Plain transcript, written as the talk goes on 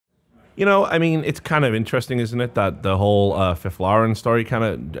You know, I mean, it's kind of interesting, isn't it, that the whole Fiflaren story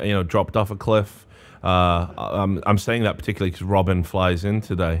kind of, dropped off a cliff. I'm saying that particularly because Robin flies in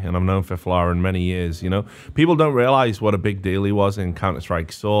today, and I've known Fiflaren many years, People don't realize what a big deal he was in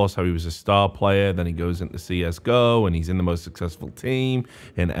Counter-Strike Source, how he was a star player, then he goes into CSGO, and he's in the most successful team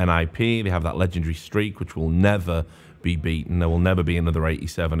in NIP. They have that legendary streak, which will never be beaten. There will never be another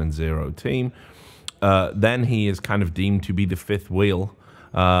 87-0 team. Then he is kind of deemed to be the fifth wheel.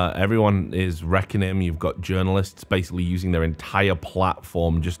 Everyone is wrecking him. You've got journalists basically using their entire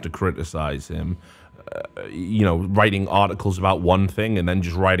platform just to criticize him. Writing articles about one thing and then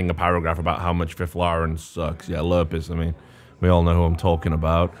just writing a paragraph about how much Fiflaren sucks. Yeah, Lurpus, I mean, we all know who I'm talking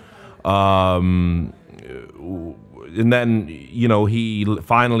about. And then, he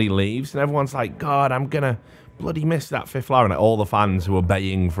finally leaves and everyone's like, God, I'm going to bloody miss that Fiflaren. All the fans who are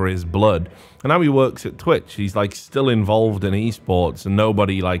baying for his blood. And now he works at Twitch. He's like still involved in esports and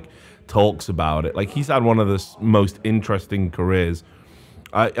nobody like talks about it. Like he's had one of the most interesting careers.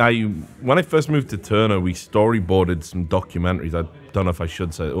 When I first moved to Turner, we storyboarded some documentaries. I don't know if I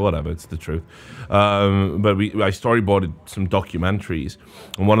should say it, whatever, it's the truth. But I storyboarded some documentaries,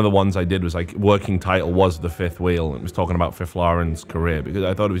 and one of the ones I did was like working title was The Fifth Wheel, and it was talking about Fiflaren's career because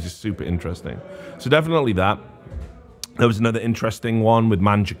I thought it was just super interesting. So definitely that. There was another interesting one with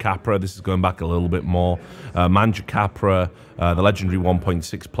Manja Capra. This is going back a little bit more. Manja Capra, the legendary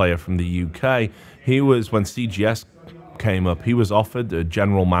 1.6 player from the UK, he was, when CGS came up, he was offered a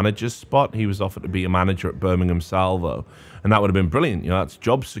general manager's spot. He was offered to be a manager at Birmingham Salvo, and that would have been brilliant. That's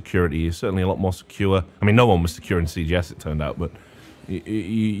job security. He's certainly a lot more secure. I mean, no one was secure in CGS, it turned out, but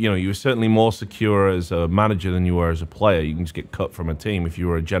you were certainly more secure as a manager than you were as a player. You can just get cut from a team. If you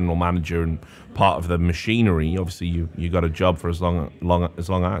were a general manager and part of the machinery, obviously you got a job for as long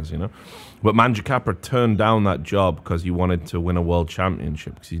as. But Manja Capra turned down that job because he wanted to win a world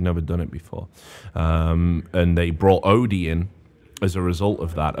championship because he's never done it before. And they brought Odie in as a result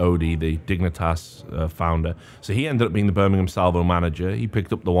of that. Odie, the Dignitas founder. So he ended up being the Birmingham Salvo manager. He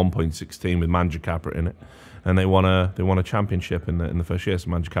picked up the 1.6 team with Manja Capra in it. And they won a championship in the first year. So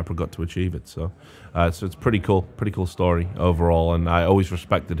Manja Capra got to achieve it. So it's pretty cool story overall. And I always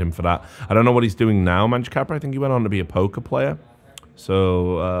respected him for that. I don't know what he's doing now, Manja Capra. I think he went on to be a poker player.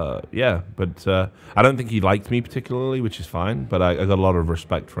 So yeah, but I don't think he liked me particularly, which is fine. But I got a lot of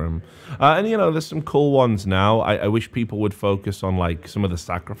respect for him. And there's some cool ones now. I wish people would focus on like some of the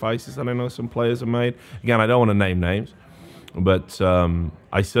sacrifices that I know some players have made. Again, I don't want to name names, but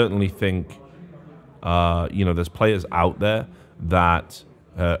I certainly think. There's players out there that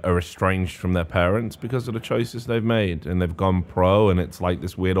are estranged from their parents because of the choices they've made, and they've gone pro, and it's like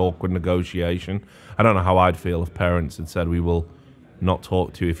this weird, awkward negotiation. I don't know how I'd feel if parents had said, we will not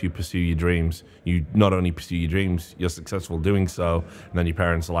talk to you if you pursue your dreams. You not only pursue your dreams, you're successful doing so, and then your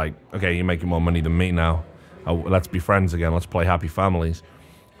parents are like, okay, you're making more money than me now. Let's be friends again. Let's play happy families.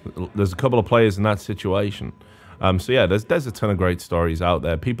 There's a couple of players in that situation. So yeah, there's a ton of great stories out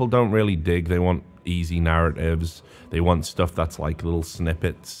there. People don't really dig. They want easy narratives. They want stuff that's like little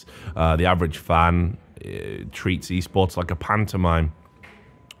snippets. The average fan treats esports like a pantomime.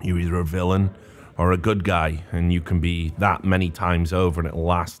 You're either a villain or a good guy, and you can be that many times over, and it'll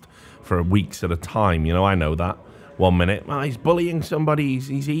last for weeks at a time. I know that. 1 minute, he's bullying somebody,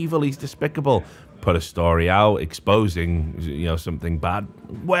 he's evil, he's despicable. Put a story out exposing, something bad.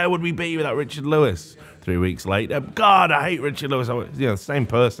 Where would we be without Richard Lewis? 3 weeks later, God, I hate Richard Lewis. Same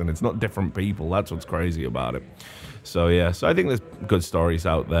person. It's not different people. That's what's crazy about it. So yeah, so I think there's good stories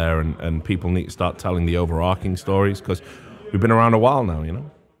out there, and people need to start telling the overarching stories because we've been around a while now,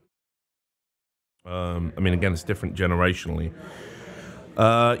 I mean, again, it's different generationally.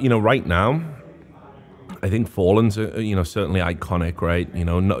 Right now, I think Fallen's, certainly iconic, right?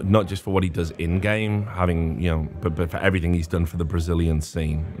 Not just for what he does in-game, but for everything he's done for the Brazilian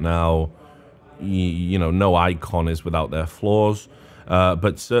scene. Now, no icon is without their flaws,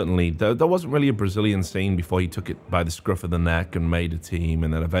 but certainly there wasn't really a Brazilian scene before he took it by the scruff of the neck and made a team,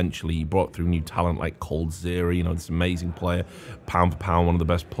 and then eventually he brought through new talent like Coldzera, this amazing player, pound for pound, one of the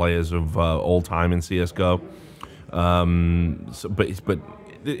best players of all time in CSGO. But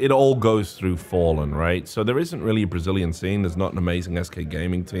it all goes through Fallen, right? So there isn't really a Brazilian scene. There's not an amazing SK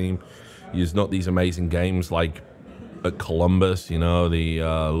Gaming team. There's not these amazing games like at Columbus, the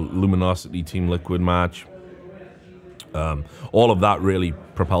Luminosity Team Liquid match. All of that really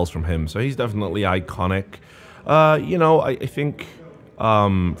propels from him. So he's definitely iconic. I think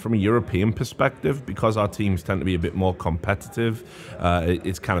from a European perspective, because our teams tend to be a bit more competitive,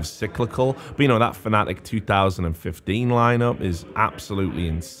 it's kind of cyclical. But, that Fnatic 2015 lineup is absolutely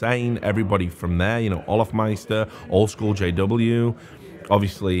insane. Everybody from there, Olafmeister, Old School JW,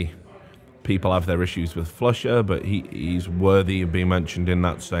 obviously people have their issues with Flusher, but he's worthy of being mentioned in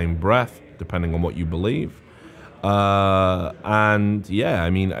that same breath, depending on what you believe. And yeah, I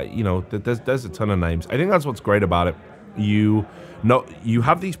mean, you know, there's a ton of names. I think that's what's great about it. You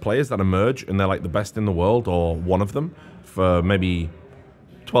have these players that emerge and they're like the best in the world, or one of them, for maybe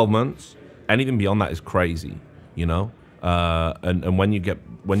 12 months. Anything beyond that is crazy, you know. And when you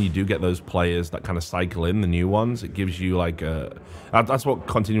do get those players that kind of cycle in, the new ones, it gives you like that's what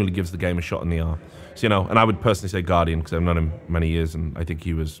continually gives the game a shot in the arm. So, you know, and I would personally say Guardian, because I've known him many years, and I think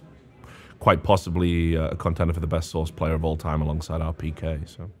he was quite possibly a contender for the best Source player of all time alongside our PK.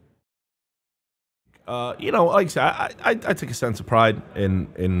 So, you know, like I said, I take a sense of pride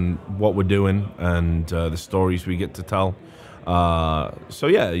in what we're doing and the stories we get to tell. So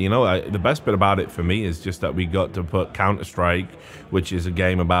yeah, you know, the best bit about it for me is just that we got to put Counter-Strike, which is a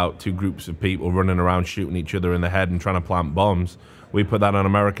game about two groups of people running around shooting each other in the head and trying to plant bombs. We put that on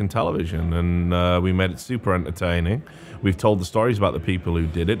American television, and we made it super entertaining. We've told the stories about the people who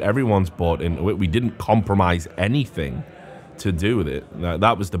did it. Everyone's bought into it. We didn't compromise anything to do with it.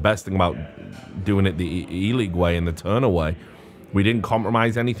 That was the best thing about doing it the ELeague way and the Turner way. We didn't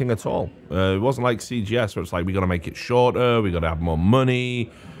compromise anything at all. It wasn't like CGS, where it's like, we got to make it shorter, we got to have more money,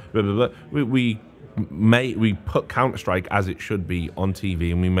 blah, blah, blah. We put Counter-Strike as it should be on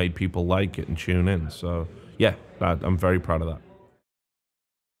TV, and we made people like it and tune in. So yeah, I'm very proud of that.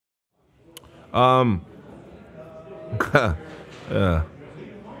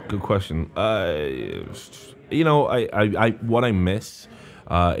 Good question. You know, what I miss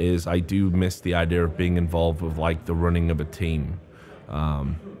is I do miss the idea of being involved with like the running of a team. I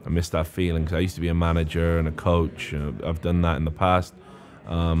miss that feeling, because I used to be a manager and a coach. I've done that in the past,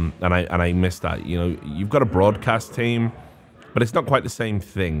 and I miss that. You know, you've got a broadcast team, but it's not quite the same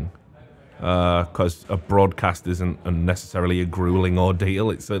thing. Because a broadcast isn't necessarily a grueling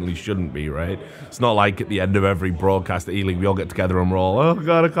ordeal. It certainly shouldn't be, right? It's not like at the end of every broadcast at ELeague we all get together and we're all, oh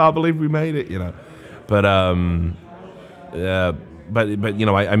God, I can't believe we made it, you know. But you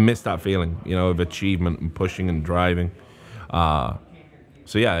know, I miss that feeling, you know, of achievement and pushing and driving. So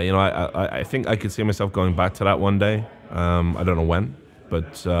yeah, you know, I think I could see myself going back to that one day. I don't know when, but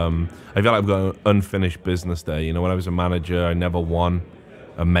I feel like I've got unfinished business there. You know, when I was a manager, I never won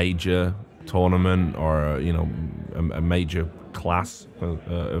a major tournament or you know, a major class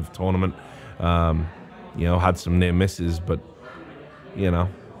of tournament. You know, had some near misses, but you know,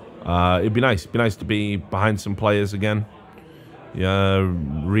 it'd be nice. It'd be nice to be behind some players again. Yeah,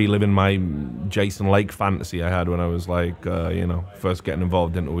 reliving my Jason Lake fantasy I had when I was like, you know, first getting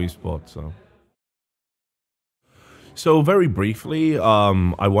involved into esports. So very briefly,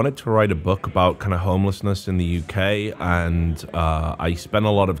 I wanted to write a book about kind of homelessness in the UK, and I spent a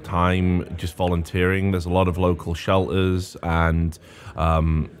lot of time just volunteering. There's a lot of local shelters, and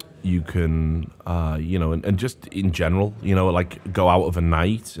you can, you know, and just in general, you know, like go out of a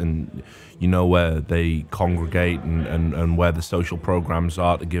night and, you know, where they congregate and where the social programs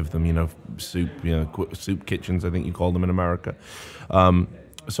are to give them, you know, soup, you know, soup kitchens, I think you call them in America.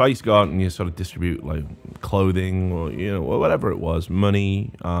 So I used to go out and you sort of distribute like clothing or, you know, whatever it was,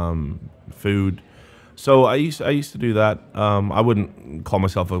 money, food. So I used to do that. I wouldn't call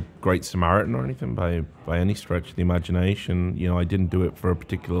myself a great Samaritan or anything by any stretch of the imagination. You know, I didn't do it for a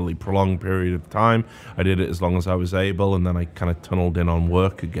particularly prolonged period of time. I did it as long as I was able, and then I kind of tunneled in on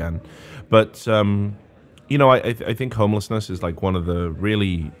work again. But you know, I think homelessness is like one of the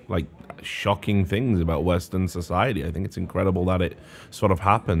really like shocking things about Western society. I think it's incredible that it sort of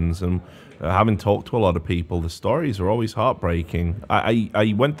happens, and having talked to a lot of people, the stories are always heartbreaking.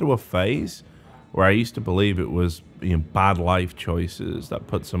 I went through a phase where I used to believe it was, you know, bad life choices that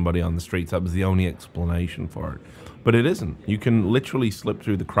put somebody on the streets. That was the only explanation for it. But it isn't. You can literally slip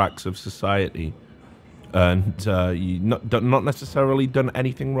through the cracks of society, and you not necessarily done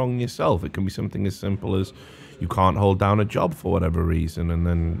anything wrong yourself. It can be something as simple as you can't hold down a job for whatever reason, and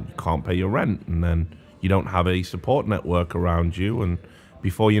then you can't pay your rent, and then you don't have a support network around you, and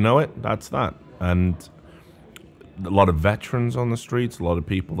before you know it, that's that. And a lot of veterans on the streets, a lot of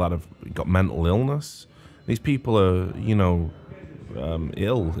people that have got mental illness. These people are, you know,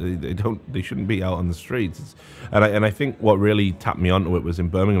 ill. They shouldn't be out on the streets. And I think what really tapped me onto it was in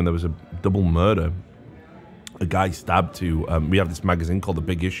Birmingham there was a double murder. A guy stabbed to. We have this magazine called The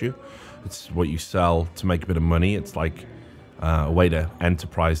Big Issue. It's what you sell to make a bit of money. It's like a way to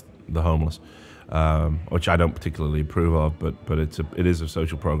enterprise the homeless, which I don't particularly approve of, but it is a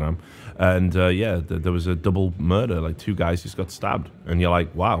social program. And yeah, there was a double murder, like two guys just got stabbed, and you're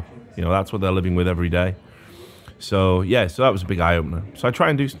like, wow, you know, that's what they're living with every day. So yeah, so that was a big eye opener. So I try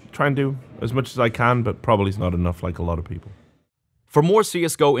and do as much as I can, but probably it's not enough, like a lot of people. For more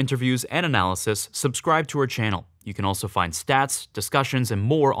CSGO interviews and analysis, subscribe to our channel. You can also find stats, discussions, and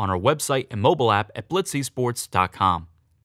more on our website and mobile app at blitzesports.com.